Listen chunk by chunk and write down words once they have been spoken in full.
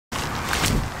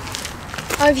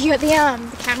Oh, have you got the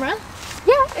camera?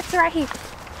 Yeah, it's right here.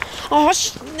 Oh,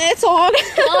 it's on.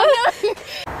 Oh no!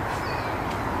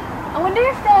 I wonder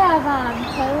if they have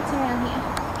toilets around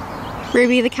here.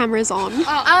 Ruby, the camera's on.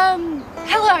 Oh,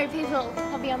 hello people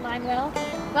of the online world.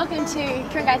 Welcome to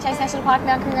Coorongate Chase National Park,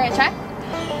 Mount Coorongate Track.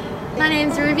 My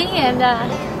name's Ruby and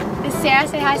this is Sarah.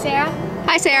 Say hi, Sarah.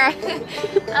 Hi, Sarah.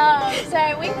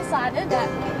 So we decided that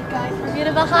we'd go for a bit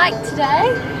of a hike today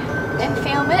and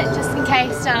film it just in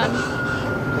case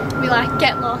we like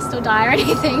get lost or die or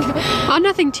anything. Oh,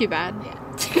 nothing too bad. Yeah.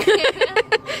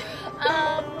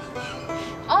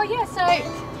 Oh yeah, so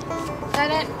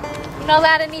we're not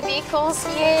allowed any vehicles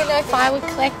here, no firewood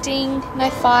collecting, no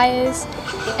fires,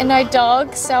 and no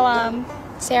dogs. So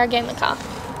Sarah, get in the car.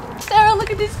 Sarah,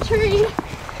 look at this tree.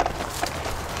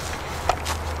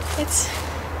 It's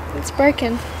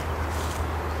broken.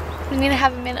 We need to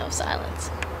have a minute of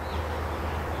silence.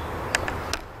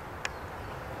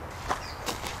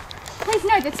 Please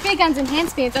note that spear guns and hand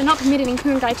spears are not permitted in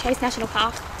Coorongate Chase National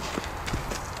Park.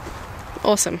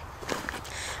 Awesome.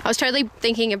 I was totally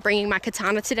thinking of bringing my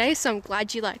katana today, so I'm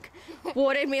glad you like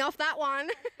warded me off that one.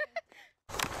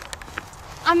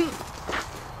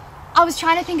 I was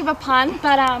trying to think of a pun,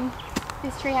 but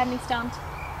this tree had me stumped.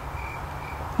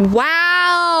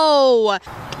 Wow!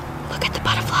 Look at the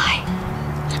butterfly.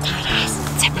 Look how it is.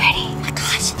 It's so pretty. Oh my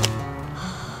gosh.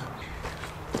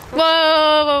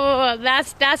 Whoa.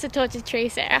 That's a tortured tree,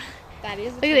 Sarah. That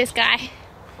is. Look at this guy.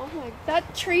 Oh my,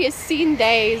 that tree has seen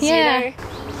days, yeah. you know.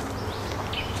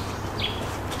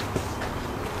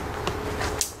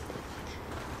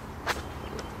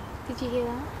 Did you hear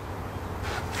that?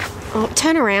 Oh,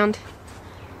 turn around.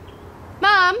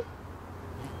 Mum!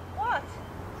 What?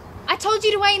 I told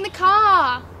you to wait in the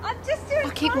car. I'm just doing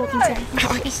Keep photos.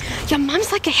 walking, Sarah. Your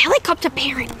mum's like a helicopter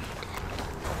parent.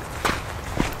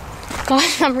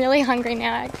 Gosh, I'm really hungry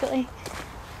now, actually.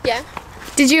 Yeah?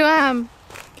 Did you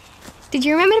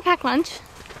remember to pack lunch?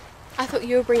 I thought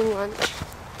you were bringing lunch.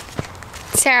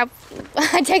 Sarah,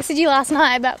 I texted you last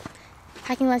night about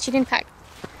packing lunch. You didn't pack.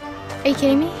 Are you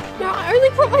kidding me? No, I only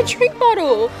brought my drink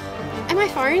bottle. And my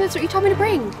phone, that's what you told me to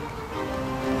bring.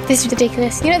 This is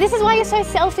ridiculous. You know, this is why you're so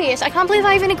selfish. I can't believe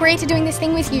I even agreed to doing this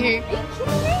thing with you. Are you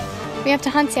kidding me? We have to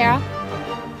hunt, Sarah.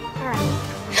 Alright.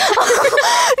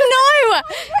 No!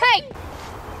 Hey!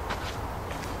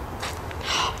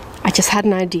 I just had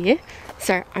an idea.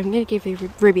 So I'm going to give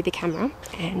Ruby the camera,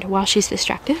 and while she's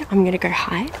distracted, I'm going to go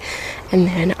hide, and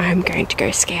then I'm going to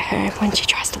go scare her when she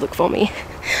tries to look for me.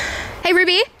 Hey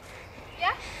Ruby!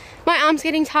 Yeah? My arm's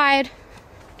getting tired.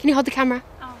 Can you hold the camera?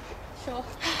 Oh, sure.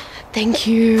 Thank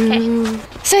you. Okay.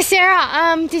 So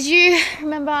Sarah, did you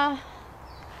remember...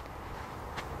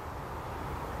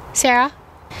 Sarah?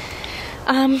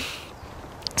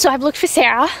 So I've looked for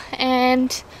Sarah,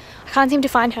 and I can't seem to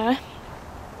find her.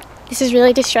 This is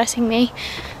really distressing me,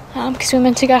 because we were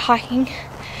meant to go hiking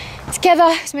together.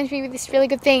 It's meant to be this really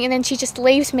good thing, and then she just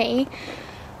leaves me.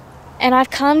 And I've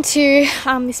come to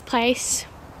this place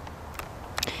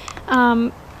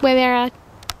where there are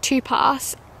two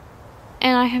paths,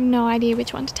 and I have no idea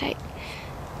which one to take. So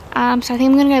I think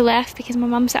I'm gonna go left because my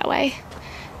mum's that way.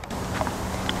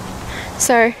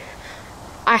 So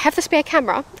I have the spare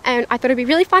camera, and I thought it'd be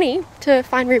really funny to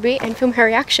find Ruby and film her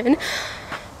reaction.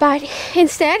 But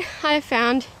instead, I have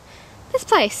found this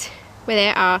place where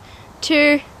there are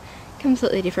two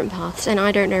completely different paths, and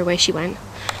I don't know where she went.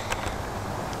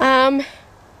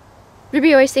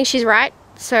 Ruby always thinks she's right,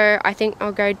 so I think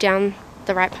I'll go down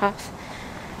the right path.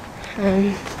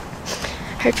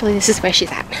 Hopefully this is where she's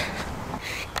at.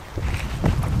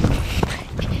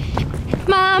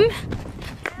 Mum,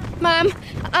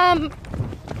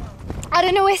 I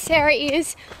don't know where Sarah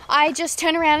is. I just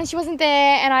turned around and she wasn't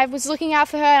there, and I was looking out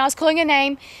for her and I was calling her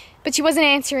name, but she wasn't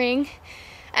answering,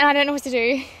 and I don't know what to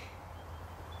do.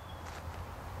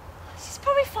 She's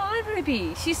probably fine,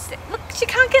 Ruby. Look, she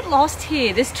can't get lost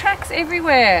here. There's tracks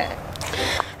everywhere.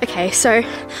 Okay, so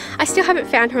I still haven't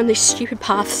found her on this stupid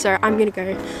path, so I'm gonna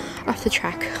go off the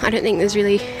track. I don't think there's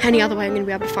really any other way I'm gonna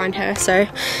be able to find her, so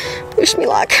wish me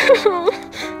luck.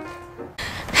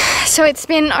 So it's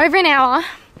been over an hour,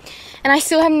 and I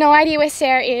still have no idea where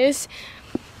Sarah is,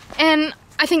 and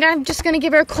I think I'm just gonna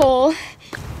give her a call.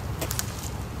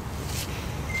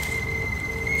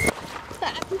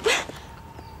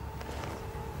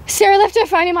 Sarah left her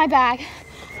phone in my bag.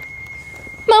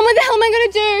 Mum, what the hell am I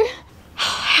gonna do?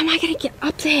 How am I gonna get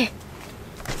up there?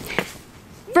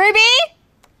 Ruby?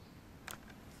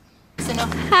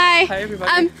 Hi. Hi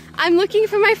everybody. I'm looking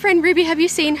for my friend Ruby. Have you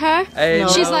seen her? Hey,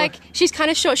 She's no. like, she's kind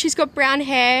of short. She's got brown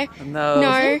hair. No.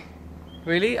 No.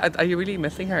 Really? Are you really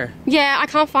missing her? Yeah, I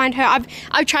can't find her.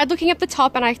 I've tried looking up the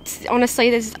top, and I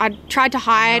tried to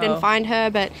hide and find her,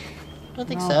 but I don't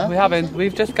think so. We haven't.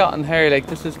 We've just gotten her. Like,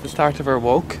 this is the start of her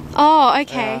walk. oh,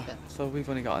 okay. So we've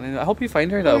only gotten in. I hope you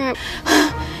find her though. Alright.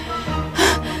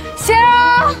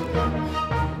 Sarah!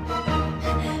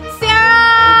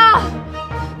 Sarah!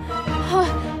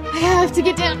 Oh, I have to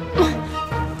get down.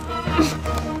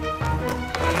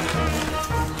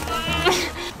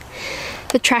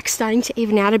 The track's starting to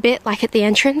even out a bit, like at the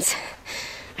entrance.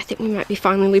 I think we might be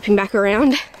finally looping back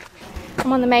around.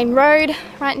 I'm on the main road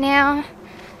right now,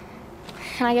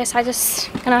 and I guess I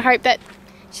just gonna hope that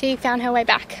she found her way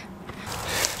back.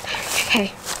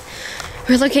 Okay,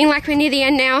 we're looking like we're near the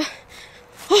end now.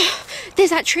 Oh, there's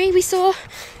that tree we saw.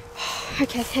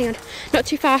 Okay, hang on, not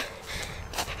too far.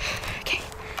 Okay.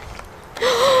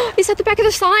 Is that the back of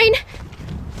the sign?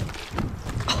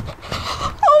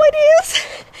 Oh, it is.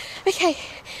 Okay,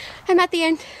 I'm at the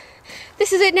end.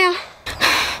 This is it now.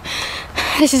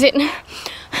 This is it.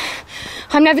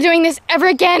 I'm never doing this ever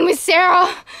again with Sarah.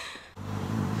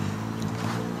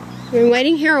 We've been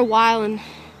waiting here a while and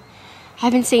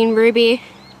haven't seen Ruby.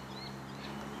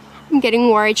 I'm getting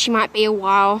worried she might be a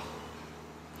while.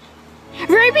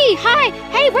 Ruby, hi!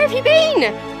 Hey, where have you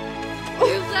been?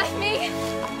 You left me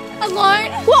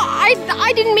alone. Well,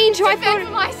 I didn't mean to. I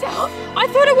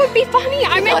thought it would be funny.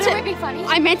 It would be funny.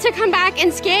 I meant to come back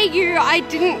and scare you. I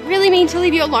didn't really mean to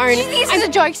leave you alone. Do you think this is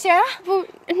a joke, Sarah? Well,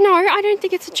 no, I don't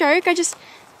think it's a joke. I just...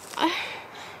 I'm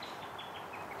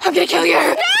gonna kill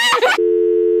you.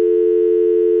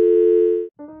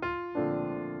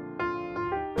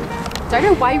 Don't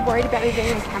know why you're worried about me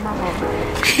being a camera hog.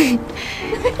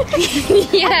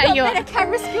 Yeah, you are. Better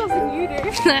camera skills than you do.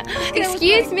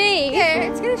 Excuse me. Yeah,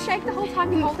 it's gonna shake the whole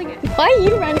time you're holding it. Why are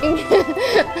you running?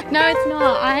 No, it's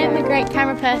not. I am a great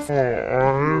camera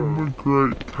person.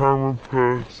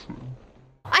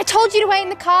 I told you to wait in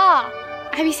the car.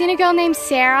 Have you seen a girl named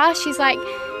Sarah? She's like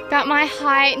about my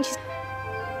height, and she's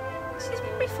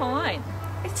probably fine.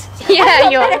 yeah,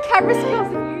 you are. Better camera skills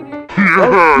than you do.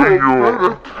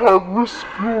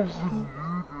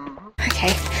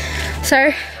 Okay,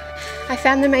 so I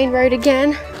found the main road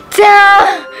again.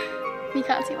 Sarah! You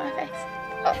can't see my face.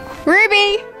 Oh.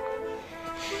 Ruby!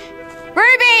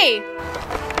 Ruby!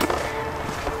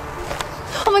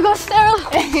 Oh my gosh, Sarah!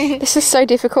 This is so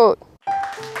difficult.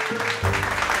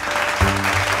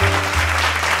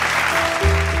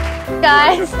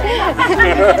 Guys.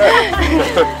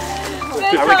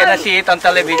 Are we gonna see it on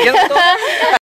television?